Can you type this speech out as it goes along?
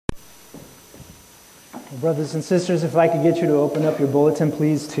Brothers and sisters, if I could get you to open up your bulletin,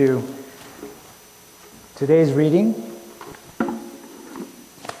 please, to today's reading,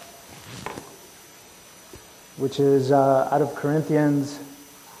 which is out of Corinthians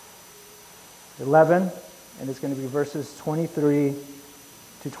 11, and it's going to be verses 23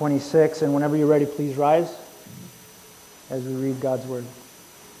 to 26. And whenever you're ready, please rise as we read God's Word.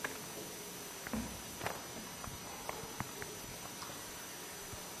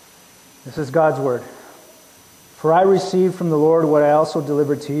 This is God's Word. For I received from the Lord what I also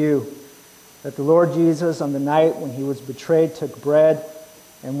delivered to you, that the Lord Jesus, on the night when he was betrayed, took bread,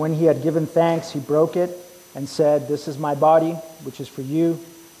 and when he had given thanks, he broke it and said, "This is my body, which is for you.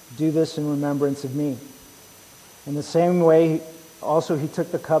 Do this in remembrance of me." In the same way, also he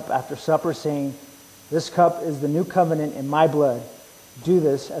took the cup after supper, saying, "This cup is the new covenant in my blood. Do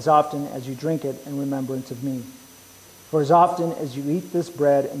this as often as you drink it in remembrance of me. For as often as you eat this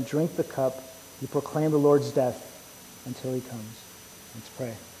bread and drink the cup, you proclaim the Lord's death until he comes." Let's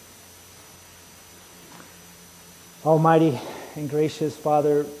pray. Almighty and gracious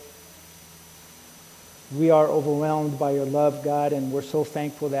Father, we are overwhelmed by your love, God, and we're so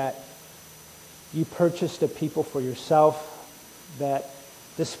thankful that you purchased a people for yourself, that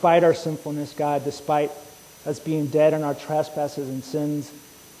despite our sinfulness, God, despite us being dead in our trespasses and sins,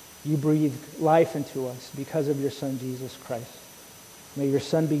 you breathed life into us because of your Son, Jesus Christ. May your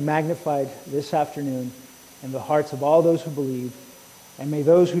Son be magnified this afternoon in the hearts of all those who believe, and may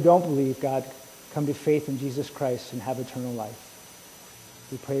those who don't believe, God, come to faith in Jesus Christ and have eternal life.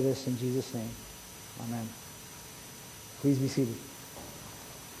 We pray this in Jesus' name. Amen. Please be seated.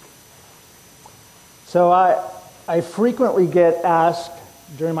 So I frequently get asked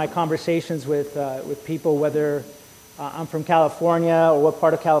during my conversations with people whether I'm from California or what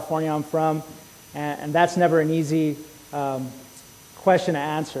part of California I'm from, and that's never an easy question to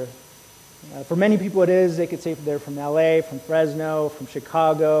answer. For many people it is. They could say they're from LA, from Fresno, from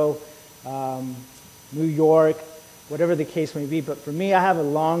Chicago, New York, whatever the case may be. But for me, I have a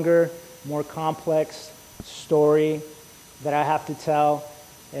longer, more complex story that I have to tell,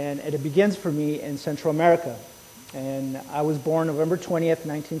 and it begins for me in Central America. And I was born November 20th,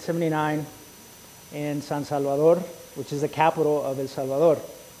 1979 in San Salvador, which is the capital of El Salvador.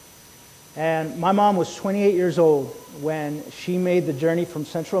 And my mom was 28 years old when she made the journey from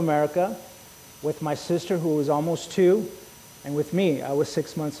Central America with my sister, who was almost 2, and with me, I was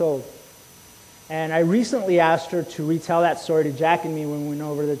 6 months old. And I recently asked her to retell that story to Jack and me when we went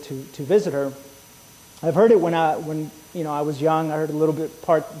over there to visit her. I've heard it when I was young. I heard a little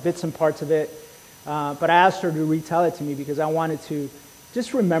bits and parts of it, but I asked her to retell it to me because I wanted to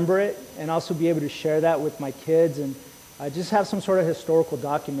just remember it and also be able to share that with my kids and just have some sort of historical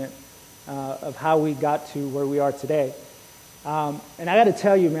document of how we got to where we are today. And I got to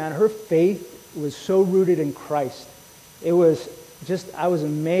tell you, man, her faith was so rooted in Christ. It was just, I was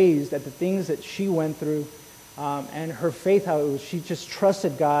amazed at the things that she went through and her faith, how it was, she just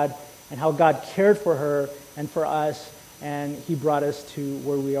trusted God and how God cared for her and for us, and he brought us to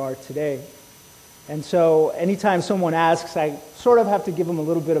where we are today. And so anytime someone asks, I sort of have to give them a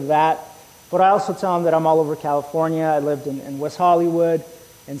little bit of that, but I also tell them that I'm all over California. I lived in West Hollywood,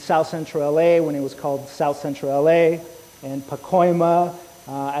 in South Central LA when it was called South Central LA, in Pacoima.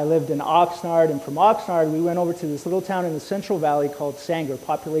 I lived in Oxnard, and from Oxnard we went over to this little town in the Central Valley called Sanger,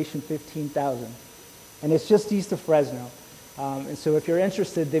 population 15,000. And it's just east of Fresno. And so if you're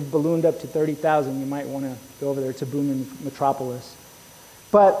interested, they've ballooned up to 30,000. You might want to go over there. It's a booming metropolis.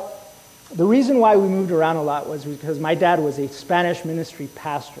 But the reason why we moved around a lot was because my dad was a Spanish ministry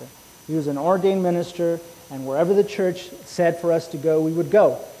pastor. He was an ordained minister, and wherever the church said for us to go, we would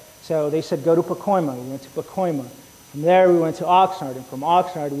go. So they said, go to Pacoima. We went to Pacoima. From there, we went to Oxnard, and from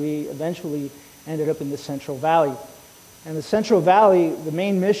Oxnard, we eventually ended up in the Central Valley. And the Central Valley, the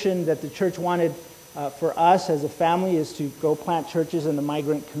main mission that the church wanted for us as a family is to go plant churches in the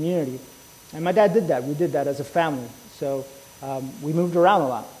migrant community. And my dad did that. We did that as a family. So we moved around a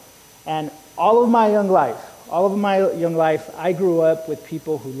lot. And all of my young life, I grew up with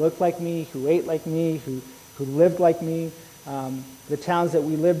people who looked like me, who ate like me, who lived like me. The towns that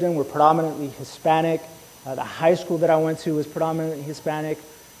we lived in were predominantly Hispanic. The high school that I went to was predominantly Hispanic.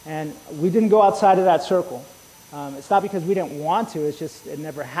 And we didn't go outside of that circle. It's not because we didn't want to, it's just it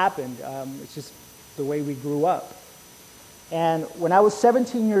never happened. It's just the way we grew up. And when I was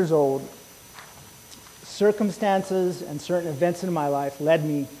 17 years old, circumstances and certain events in my life led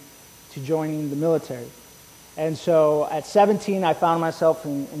me to joining the military. And so at 17, I found myself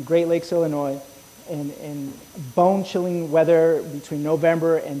in Great Lakes, Illinois, in bone-chilling weather between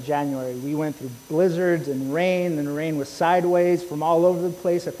November and January. We went through blizzards and rain, and the rain was sideways from all over the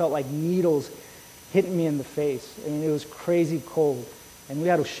place. I felt like needles hitting me in the face. I mean, it was crazy cold. And we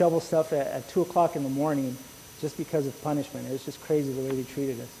had to shovel stuff at 2 o'clock in the morning just because of punishment. It was just crazy the way they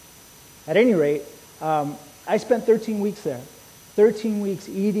treated us. At any rate, I spent 13 weeks there. 13 weeks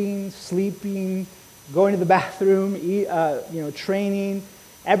eating, sleeping, going to the bathroom, training,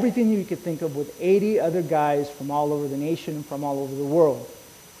 everything you could think of with 80 other guys from all over the nation and from all over the world.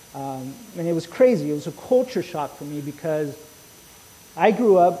 And it was crazy. It was a culture shock for me because I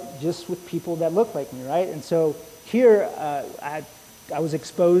grew up just with people that looked like me, right? And so here I was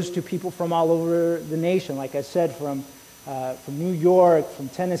exposed to people from all over the nation, like I said, from New York, from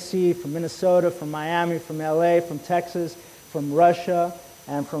Tennessee, from Minnesota, from Miami, from LA, from Texas, from Russia,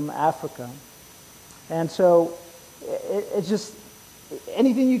 and from Africa. And so it's just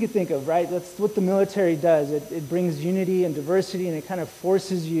anything you could think of, right? That's what the military does. It brings unity and diversity, and it kind of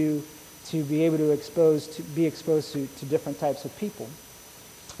forces you to be able to be exposed to different types of people.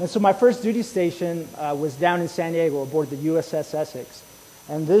 And so my first duty station was down in San Diego aboard the USS Essex.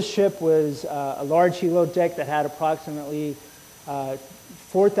 And this ship was a large helo deck that had approximately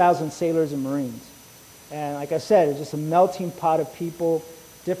 4,000 sailors and Marines. And like I said, it's just a melting pot of people,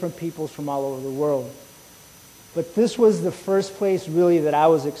 different peoples from all over the world. But this was the first place really that I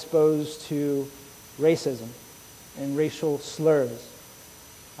was exposed to racism and racial slurs.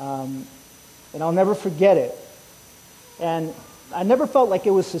 And I'll never forget it. And I never felt like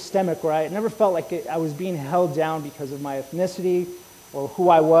it was systemic, right? I never felt like I was being held down because of my ethnicity or who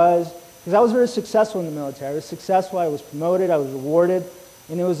I was. Because I was very successful in the military. I was successful, I was promoted, I was rewarded,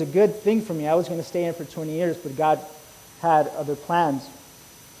 and it was a good thing for me. I was going to stay in for 20 years, but God had other plans.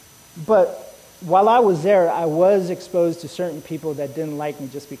 But while I was there, I was exposed to certain people that didn't like me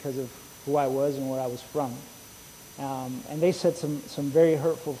just because of who I was and where I was from. And they said some very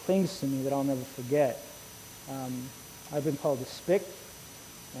hurtful things to me that I'll never forget. I've been called a spick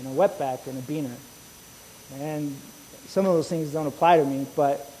and a wetback and a beaner. And some of those things don't apply to me,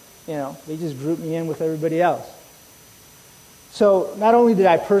 but they just group me in with everybody else. So not only did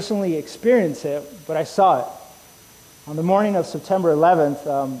I personally experience it, but I saw it. On the morning of September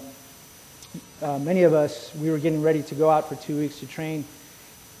 11th, many of us, we were getting ready to go out for 2 weeks to train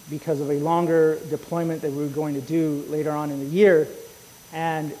because of a longer deployment that we were going to do later on in the year.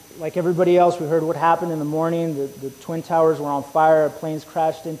 And like everybody else, we heard what happened in the morning. The Twin Towers were on fire, planes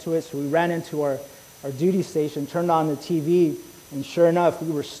crashed into it, so we ran into our duty station, turned on the TV, and sure enough,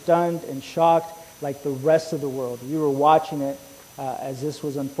 we were stunned and shocked like the rest of the world. We were watching it as this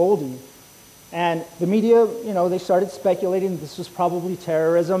was unfolding. And the media, they started speculating this was probably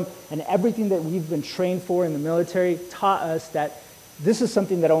terrorism, and everything that we've been trained for in the military taught us that this is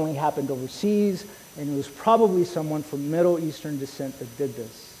something that only happened overseas, and it was probably someone from Middle Eastern descent that did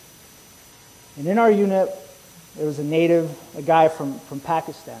this. And in our unit, there was a guy from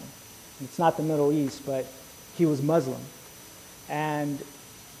Pakistan. It's not the Middle East, but he was Muslim. And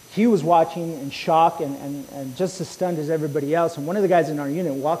he was watching in shock and just as stunned as everybody else. And one of the guys in our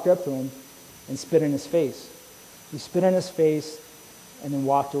unit walked up to him and spit in his face. He spit in his face and then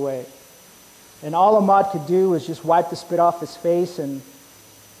walked away. And all Ahmad could do was just wipe the spit off his face and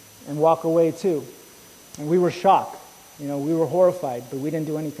walk away too. And we were shocked. We were horrified, but we didn't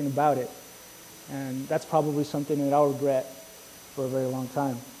do anything about it. And that's probably something that I'll regret for a very long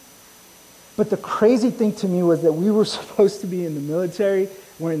time. But the crazy thing to me was that we were supposed to be in the military,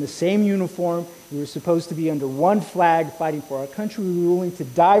 we're in the same uniform, we were supposed to be under one flag fighting for our country, we were willing to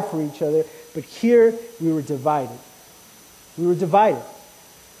die for each other, but here we were divided. We were divided.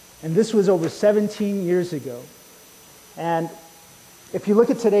 And this was over 17 years ago. And if you look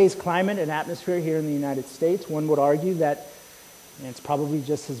at today's climate and atmosphere here in the United States, one would argue that it's probably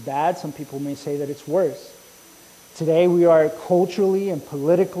just as bad. Some people may say that it's worse. Today we are culturally and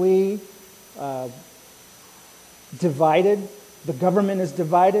politically divided. The government is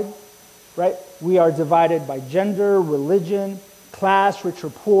divided, right? We are divided by gender, religion, class, rich or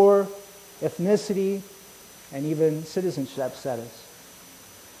poor, ethnicity, and even citizenship status.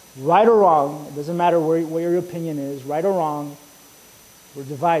 Right or wrong, it doesn't matter where your opinion is, right or wrong, we're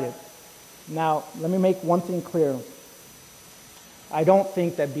divided. Now, let me make one thing clear. I don't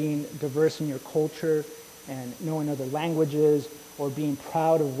think that being diverse in your culture and knowing other languages or being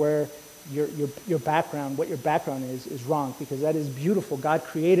proud of where your background, what your background is wrong, because that is beautiful. God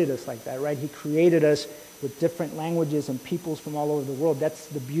created us like that, right? He created us with different languages and peoples from all over the world. That's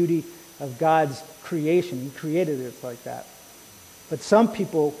the beauty of God's creation. He created us like that. But some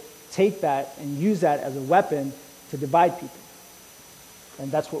people take that and use that as a weapon to divide people.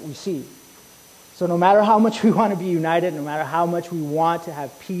 And that's what we see. So no matter how much we want to be united, no matter how much we want to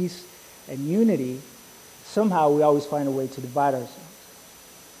have peace and unity, somehow we always find a way to divide ourselves.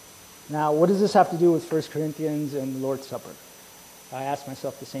 Now, what does this have to do with 1 Corinthians and the Lord's Supper? I asked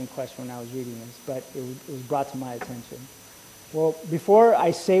myself the same question when I was reading this, but it was brought to my attention. Well, before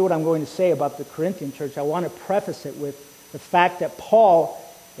I say what I'm going to say about the Corinthian church, I want to preface it with the fact that Paul,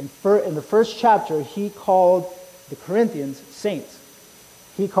 in the first chapter, he called the Corinthians saints.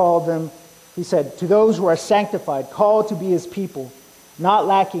 He said, to those who are sanctified, called to be his people, not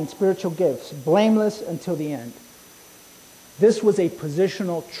lacking spiritual gifts, blameless until the end. This was a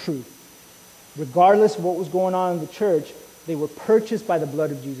positional truth. Regardless of what was going on in the church, they were purchased by the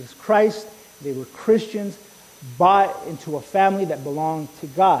blood of Jesus Christ. They were Christians, bought into a family that belonged to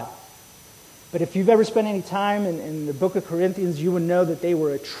God. But if you've ever spent any time in the book of Corinthians, you would know that they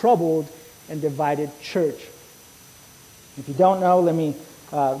were a troubled and divided church. If you don't know, let me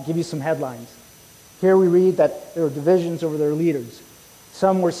give you some headlines. Here we read that there were divisions over their leaders.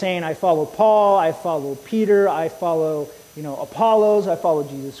 Some were saying, I follow Paul, I follow Peter, I follow Apollos, I follow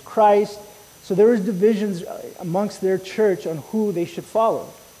Jesus Christ. So there was divisions amongst their church on who they should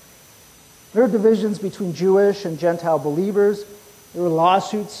follow. There were divisions between Jewish and Gentile believers. There were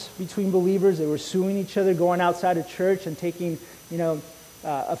lawsuits between believers. They were suing each other, going outside of church and taking,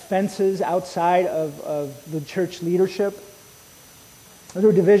 offenses outside of the church leadership. There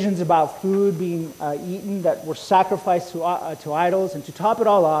were divisions about food being eaten that were sacrificed to idols. And to top it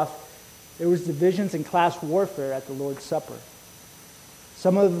all off, there was divisions in class warfare at the Lord's Supper.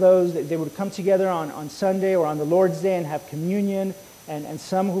 Some of those, they would come together on Sunday or on the Lord's Day and have communion. And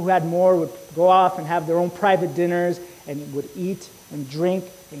some who had more would go off and have their own private dinners and would eat and drink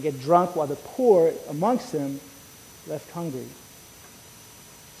and get drunk, while the poor amongst them left hungry.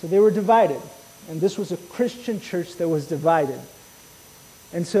 So they were divided. And this was a Christian church that was divided.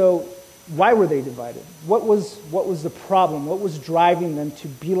 And so why were they divided? What was the problem? What was driving them to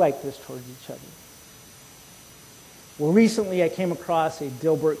be like this towards each other? Well, recently I came across a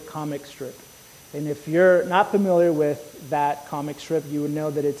Dilbert comic strip. And if you're not familiar with that comic strip, you would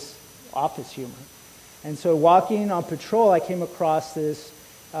know that it's office humor. And so walking on patrol, I came across this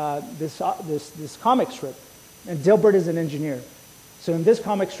comic strip. And Dilbert is an engineer. So in this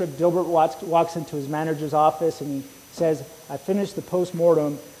comic strip, Dilbert walks into his manager's office and he says, I finished the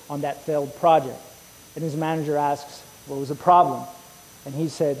post-mortem on that failed project. And his manager asks, what was the problem? And he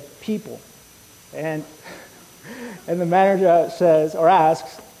said, people. And the manager says, or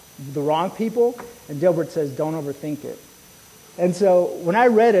asks, the wrong people? And Dilbert says, don't overthink it. And so when I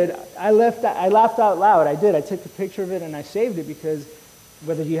read it, I laughed out loud. I did. I took a picture of it and I saved it, because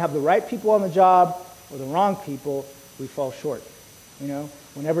whether you have the right people on the job or the wrong people, we fall short.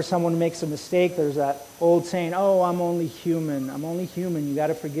 Whenever someone makes a mistake, there's that old saying, oh, I'm only human. I'm only human. You got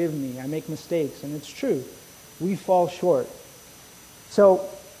to forgive me. I make mistakes. And it's true. We fall short. So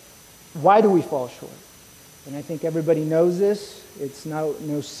why do we fall short? And I think everybody knows this. It's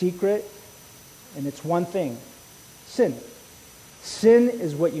no secret. And it's one thing: sin. Sin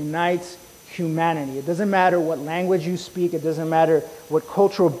is what unites humanity. It doesn't matter what language you speak. It doesn't matter what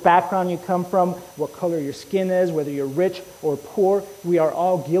cultural background you come from, what color your skin is, whether you're rich or poor. We are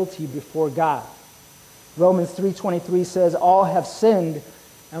all guilty before God. Romans 3:23 says, all have sinned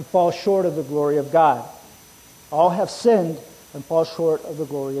and fall short of the glory of God. All have sinned and fall short of the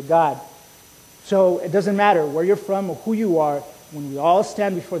glory of God. So it doesn't matter where you're from or who you are. When we all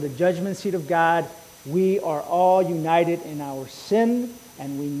stand before the judgment seat of God, we are all united in our sin,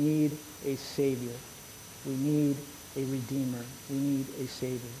 and we need a Savior. We need a Redeemer. We need a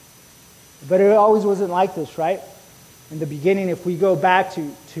Savior. But it always wasn't like this, right? In the beginning, if we go back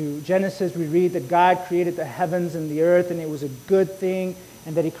to Genesis, we read that God created the heavens and the earth, and it was a good thing,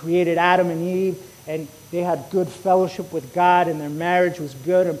 and that He created Adam and Eve, and they had good fellowship with God, and their marriage was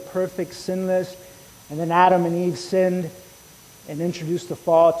good and perfect, sinless. And then Adam and Eve sinned and introduced the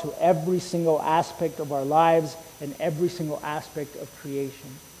fall to every single aspect of our lives and every single aspect of creation.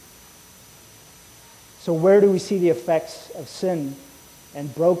 So where do we see the effects of sin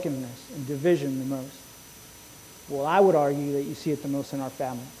and brokenness and division the most? Well, I would argue that you see it the most in our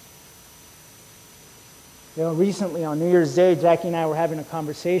families. Recently on New Year's Day, Jackie and I were having a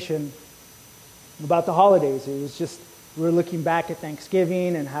conversation about the holidays. It was just, we were looking back at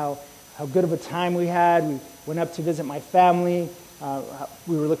Thanksgiving and how good of a time we had. We went up to visit my family.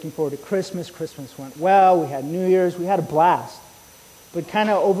 We were looking forward to Christmas. Christmas went well. We had New Year's. We had a blast. But kind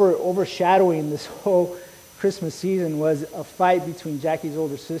of overshadowing this whole Christmas season was a fight between Jackie's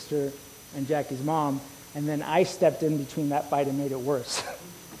older sister and Jackie's mom. And then I stepped in between that fight and made it worse.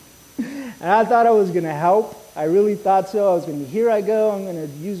 And I thought I was going to help. I really thought so. I was going to, here I go. I'm going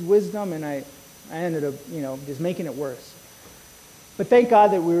to use wisdom. And I ended up, just making it worse. But thank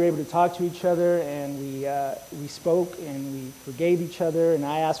God that we were able to talk to each other, and we spoke and we forgave each other, and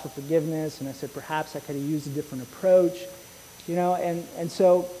I asked for forgiveness, and I said perhaps I could have used a different approach, and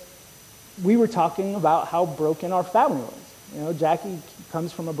so we were talking about how broken our family was. Jackie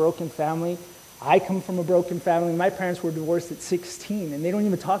comes from a broken family. I come from a broken family. My parents were divorced at 16, and they don't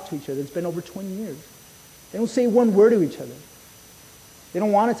even talk to each other. It's been over 20 years. They don't say one word to each other. They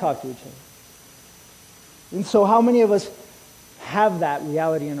don't want to talk to each other. And so how many of us have that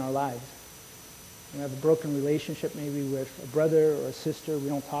reality in our lives? We have a broken relationship maybe with a brother or a sister. We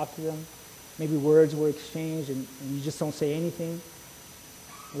don't talk to them. Maybe words were exchanged and you just don't say anything.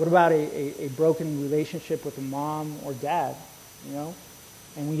 What about a broken relationship with a mom or dad?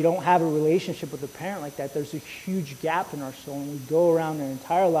 And when you don't have a relationship with a parent like that, there's a huge gap in our soul, and we go around our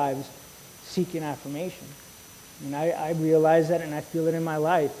entire lives seeking affirmation. And I realize that, and I feel it in my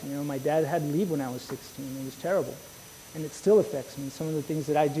life. My dad had to leave when I was 16. It was terrible. And it still affects me. Some of the things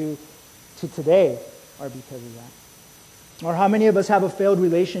that I do to today are because of that. Or how many of us have a failed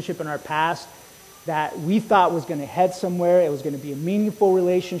relationship in our past that we thought was going to head somewhere, it was going to be a meaningful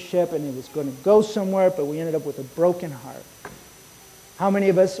relationship, and it was going to go somewhere, but we ended up with a broken heart? How many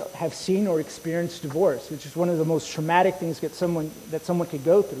of us have seen or experienced divorce, which is one of the most traumatic things that someone could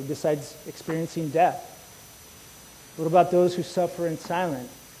go through besides experiencing death? What about those who suffer in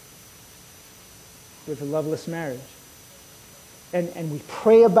silence with a loveless marriage? And we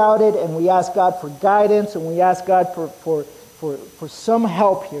pray about it, and we ask God for guidance, and we ask God for some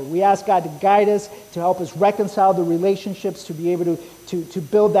help here. We ask God to guide us, to help us reconcile the relationships, to be able to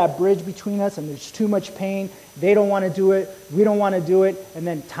build that bridge between us, and there's too much pain. They don't want to do it. We don't want to do it. And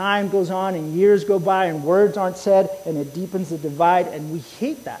then time goes on, and years go by, and words aren't said, and it deepens the divide, and we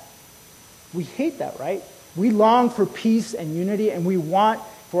hate that. We hate that, right? We long for peace and unity, and we want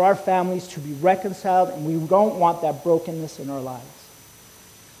for our families to be reconciled, and we don't want that brokenness in our lives.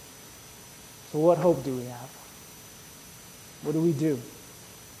 So what hope do we have? What do?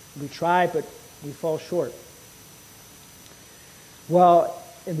 We try, but we fall short. Well,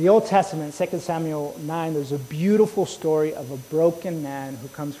 in the Old Testament, 2 Samuel 9, there's a beautiful story of a broken man who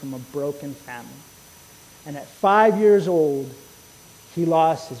comes from a broken family. And at 5 years old, he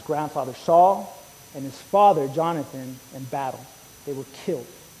lost his grandfather Saul and his father Jonathan in battle. They were killed.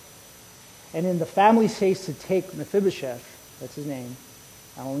 And in the family's haste to take Mephibosheth, that's his name,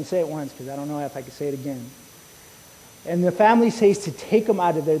 I only say it once because I don't know if I can say it again. And the family's haste to take him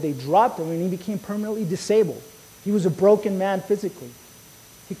out of there, they dropped him and he became permanently disabled. He was a broken man physically.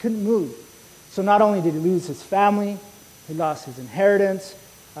 He couldn't move. So not only did he lose his family, he lost his inheritance.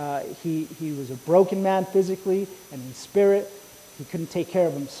 He was a broken man physically and in spirit. He couldn't take care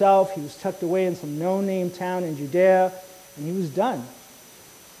of himself. He was tucked away in some no-name town in Judea, and he was done.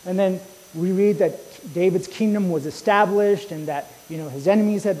 And then we read that David's kingdom was established and that his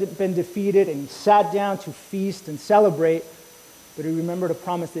enemies had been defeated, and he sat down to feast and celebrate, but he remembered a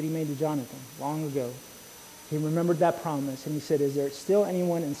promise that he made to Jonathan long ago. He remembered that promise, and he said, is there still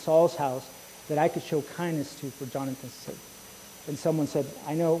anyone in Saul's house that I could show kindness to for Jonathan's sake? And someone said,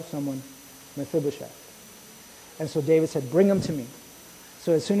 I know someone, Mephibosheth. And so David said, bring him to me.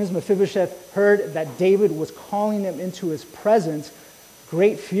 So as soon as Mephibosheth heard that David was calling him into his presence,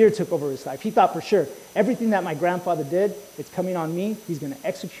 great fear took over his life. He thought for sure, everything that my grandfather did, it's coming on me. He's going to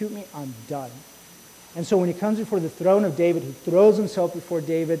execute me. I'm done. And so when he comes before the throne of David, he throws himself before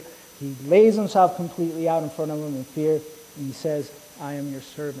David. He lays himself completely out in front of him in fear, and he says, I am your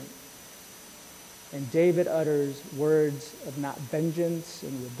servant. And David utters words of not vengeance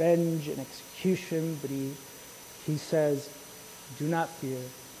and revenge and execution, but he says, do not fear,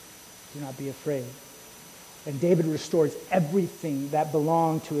 do not be afraid. And David restores everything that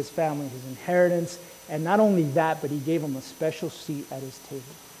belonged to his family, his inheritance, and not only that, but he gave him a special seat at his table.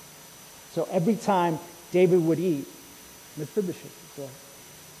 So every time David would eat, Mephibosheth would go.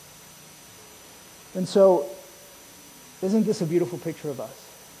 And so, isn't this a beautiful picture of us?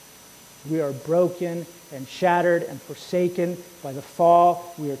 We are broken and shattered and forsaken by the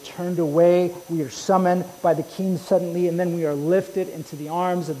fall. We are turned away. We are summoned by the King suddenly, and then we are lifted into the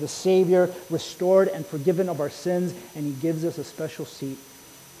arms of the Savior, restored and forgiven of our sins, and he gives us a special seat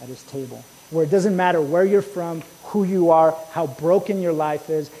at his table, where it doesn't matter where you're from, who you are, how broken your life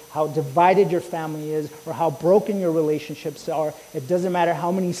is, how divided your family is, or how broken your relationships are. It doesn't matter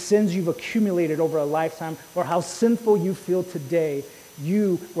how many sins you've accumulated over a lifetime or how sinful you feel today.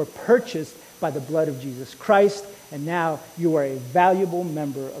 You were purchased by the blood of Jesus Christ, and now you are a valuable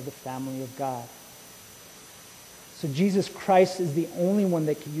member of the family of God. So Jesus Christ is the only one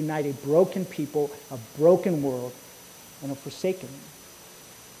that can unite a broken people, a broken world, and a forsaken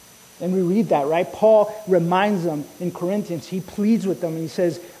one. And we read that, right? Paul reminds them in Corinthians, he pleads with them, and he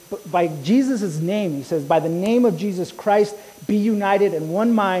says, by Jesus' name, he says, by the name of Jesus Christ, be united in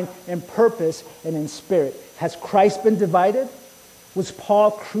one mind and purpose and in spirit. Has Christ been divided? Was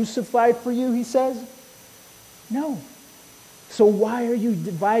Paul crucified for you, he says? No. So why are you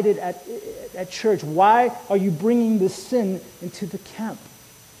divided at church? Why are you bringing this sin into the camp?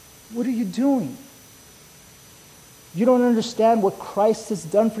 What are you doing? You don't understand what Christ has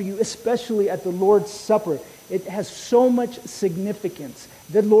done for you, especially at the Lord's Supper. It has so much significance.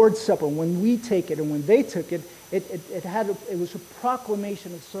 The Lord's Supper, when we take it and when they took it, it was a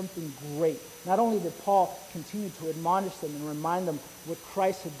proclamation of something great. Not only did Paul continue to admonish them and remind them what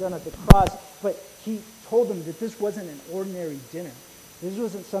Christ had done at the cross, but he told them that this wasn't an ordinary dinner. This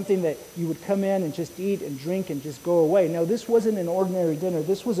wasn't something that you would come in and just eat and drink and just go away. No, this wasn't an ordinary dinner.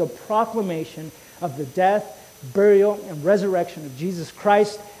 This was a proclamation of the death, burial, and resurrection of Jesus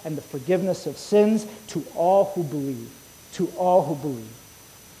Christ and the forgiveness of sins to all who believe. To all who believe.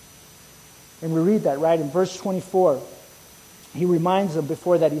 And we read that, right? In verse 24, he reminds them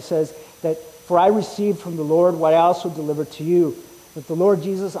before that, he says that, for I received from the Lord what I also delivered to you, that the Lord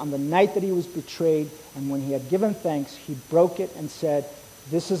Jesus, on the night that he was betrayed, and when he had given thanks, he broke it and said,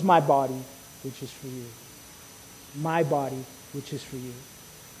 this is my body, which is for you. My body, which is for you.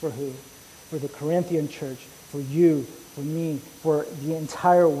 For who? For the Corinthian church, for you, for me, for the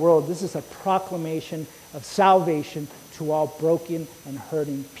entire world. This is a proclamation of salvation to all broken and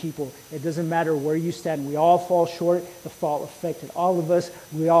hurting people. It doesn't matter where you stand. We all fall short. The fall affected all of us.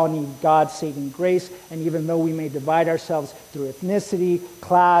 We all need God's saving grace. And even though we may divide ourselves through ethnicity,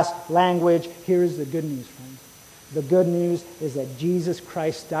 class, language, here is the good news, friends. The good news is that Jesus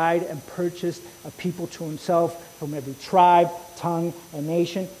Christ died and purchased a people to himself from every tribe, tongue, and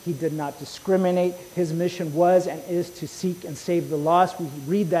nation. He did not discriminate. His mission was and is to seek and save the lost. We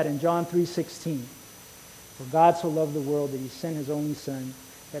read that in John 3:16. For God so loved the world that he sent his only Son,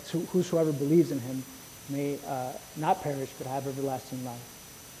 that whosoever believes in him may not perish but have everlasting life.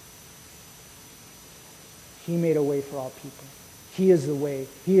 He made a way for all people. He is the way.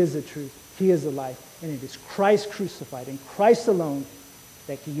 He is the truth. He is the life. And it is Christ crucified and Christ alone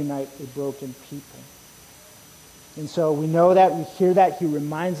that can unite a broken people. And so we know that, we hear that, he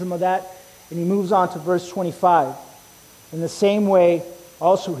reminds them of that, and he moves on to verse 25. In the same way,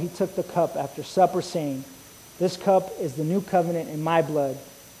 also he took the cup after supper, saying, this cup is the new covenant in my blood.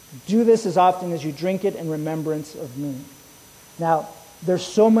 Do this as often as you drink it in remembrance of me. Now, there's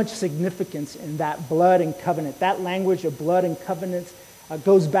so much significance in that blood and covenant. That language of blood and covenant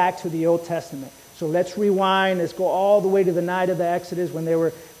goes back to the Old Testament. So let's rewind. Let's go all the way to the night of the Exodus when they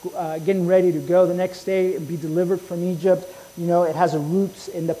were getting ready to go the next day and be delivered from Egypt. You know, it has a roots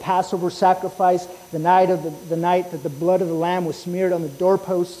in the Passover sacrifice, the night that the blood of the lamb was smeared on the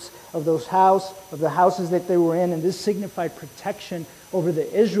doorposts of the houses that they were in, and this signified protection over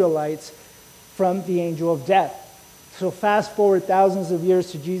the Israelites from the angel of death. So fast forward thousands of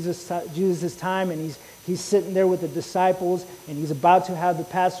years to Jesus' time, and he's sitting there with the disciples, and he's about to have the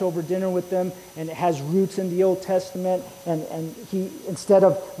Passover dinner with them, and it has roots in the Old Testament, and he, instead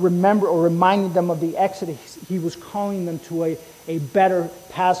of reminding them of the Exodus, he was calling them to a better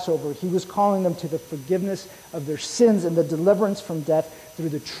Passover. He was calling them to the forgiveness of their sins and the deliverance from death through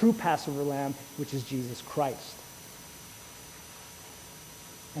the true Passover lamb, which is Jesus Christ.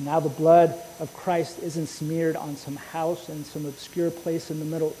 And now the blood of Christ isn't smeared on some house in some obscure place in the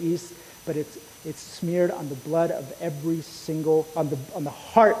Middle East, but it's smeared on the blood of every single, on the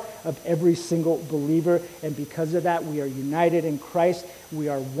heart of every single believer. And because of that, we are united in Christ. We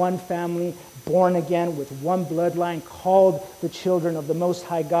are one family, born again with one bloodline, called the children of the Most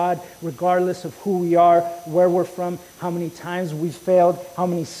High God, regardless of who we are, where we're from, how many times we've failed, how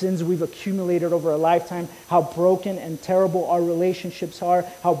many sins we've accumulated over a lifetime, how broken and terrible our relationships are,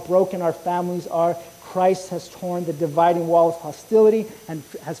 how broken our families are. Christ has torn the dividing wall of hostility and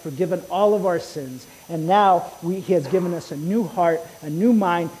has forgiven all of our sins. And now he has given us a new heart, a new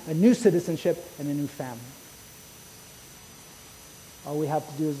mind, a new citizenship, and a new family. All we have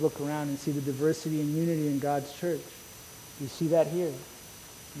to do is look around and see the diversity and unity in God's church. You see that here.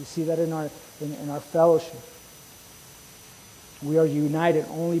 You see that in our fellowship. We are united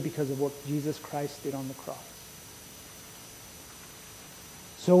only because of what Jesus Christ did on the cross.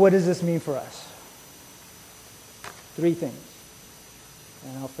 So what does this mean for us? 3 things,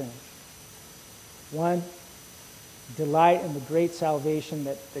 and I'll finish. 1, delight in the great salvation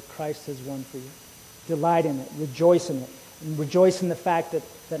that Christ has won for you. Delight in it. Rejoice in it. And rejoice in the fact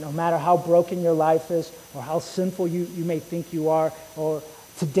that no matter how broken your life is, or how sinful you may think you are, or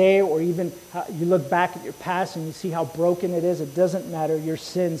today, or even how you look back at your past and you see how broken it is, it doesn't matter. Your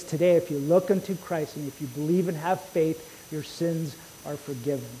sins today, if you look unto Christ and if you believe and have faith, your sins are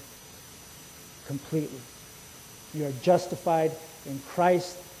forgiven completely. You are justified in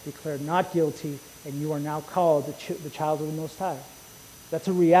Christ, declared not guilty, and you are now called the child of the Most High. That's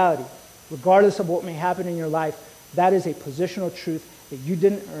a reality. Regardless of what may happen in your life, that is a positional truth that you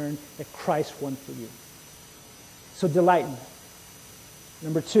didn't earn, that Christ won for you. So delight in that.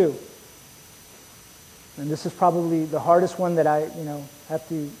 Number 2, and this is probably the hardest one that I have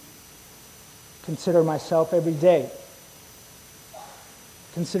to consider myself every day.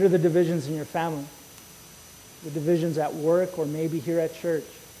 Consider the divisions in your family, the divisions at work or maybe here at church,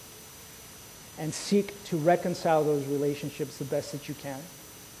 and seek to reconcile those relationships the best that you can.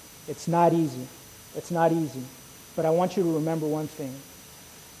 It's not easy. It's not easy. But I want you to remember one thing,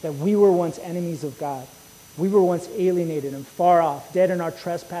 that we were once enemies of God. We were once alienated and far off, dead in our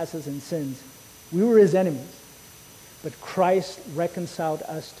trespasses and sins. We were his enemies. But Christ reconciled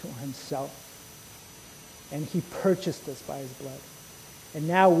us to himself. And he purchased us by his blood. And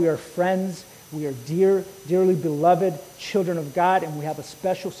now we are friends. We are dearly beloved children of God, and we have a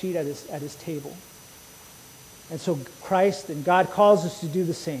special seat at his table. And so Christ and God calls us to do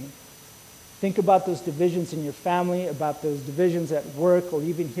the same. Think about those divisions in your family, about those divisions at work, or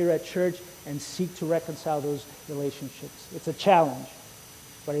even here at church, and seek to reconcile those relationships. It's a challenge,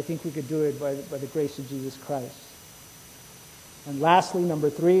 but I think we could do it by the grace of Jesus Christ. And lastly, number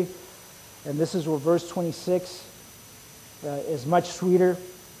 3, and this is where verse 26 is much sweeter.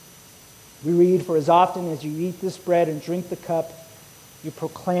 We read, "For as often as you eat this bread and drink the cup, you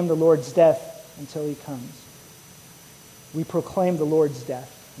proclaim the Lord's death until he comes." We proclaim the Lord's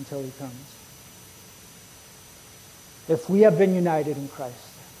death until he comes. If we have been united in Christ,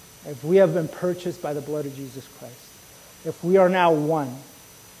 if we have been purchased by the blood of Jesus Christ, if we are now one,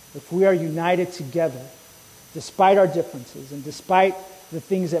 if we are united together, despite our differences and despite the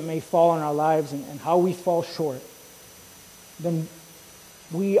things that may fall in our lives and how we fall short, then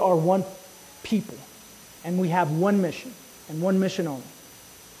we are one people, and we have one mission, and one mission only,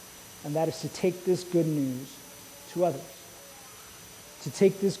 and that is to take this good news to others. To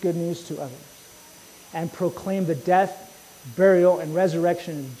take this good news to others and proclaim the death, burial, and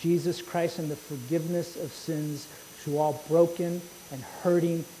resurrection of Jesus Christ and the forgiveness of sins to all broken and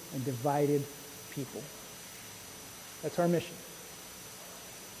hurting and divided people. That's our mission.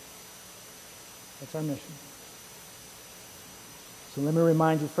 That's our mission. So let me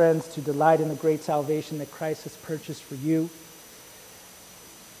remind you, friends, to delight in the great salvation that Christ has purchased for you.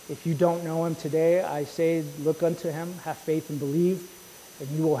 If you don't know him today, I say look unto him, have faith and believe, and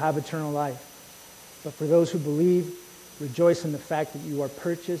you will have eternal life. But for those who believe, rejoice in the fact that you are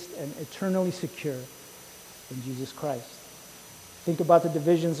purchased and eternally secure in Jesus Christ. Think about the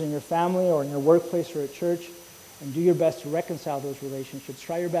divisions in your family or in your workplace or at church, and do your best to reconcile those relationships.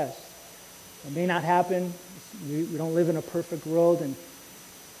 Try your best. It may not happen. We don't live in a perfect world, and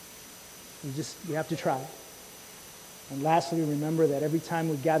we have to try. And lastly, remember that every time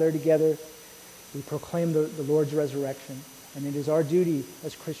we gather together, we proclaim the Lord's resurrection. And it is our duty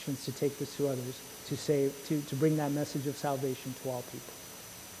as Christians to take this to others, to bring that message of salvation to all people.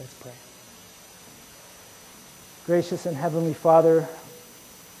 Let's pray. Gracious and Heavenly Father,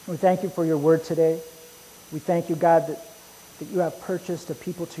 we thank you for your word today. We thank you, God, that you have purchased a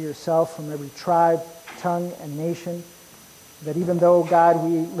people to yourself from every tribe, tongue, and nation. That even though, God,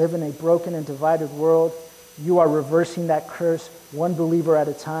 we live in a broken and divided world, you are reversing that curse one believer at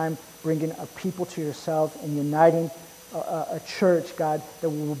a time, bringing a people to yourself and uniting a church, God, that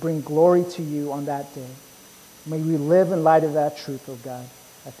will bring glory to you on that day. May we live in light of that truth, oh God.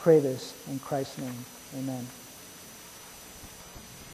 I pray this in Christ's name. Amen.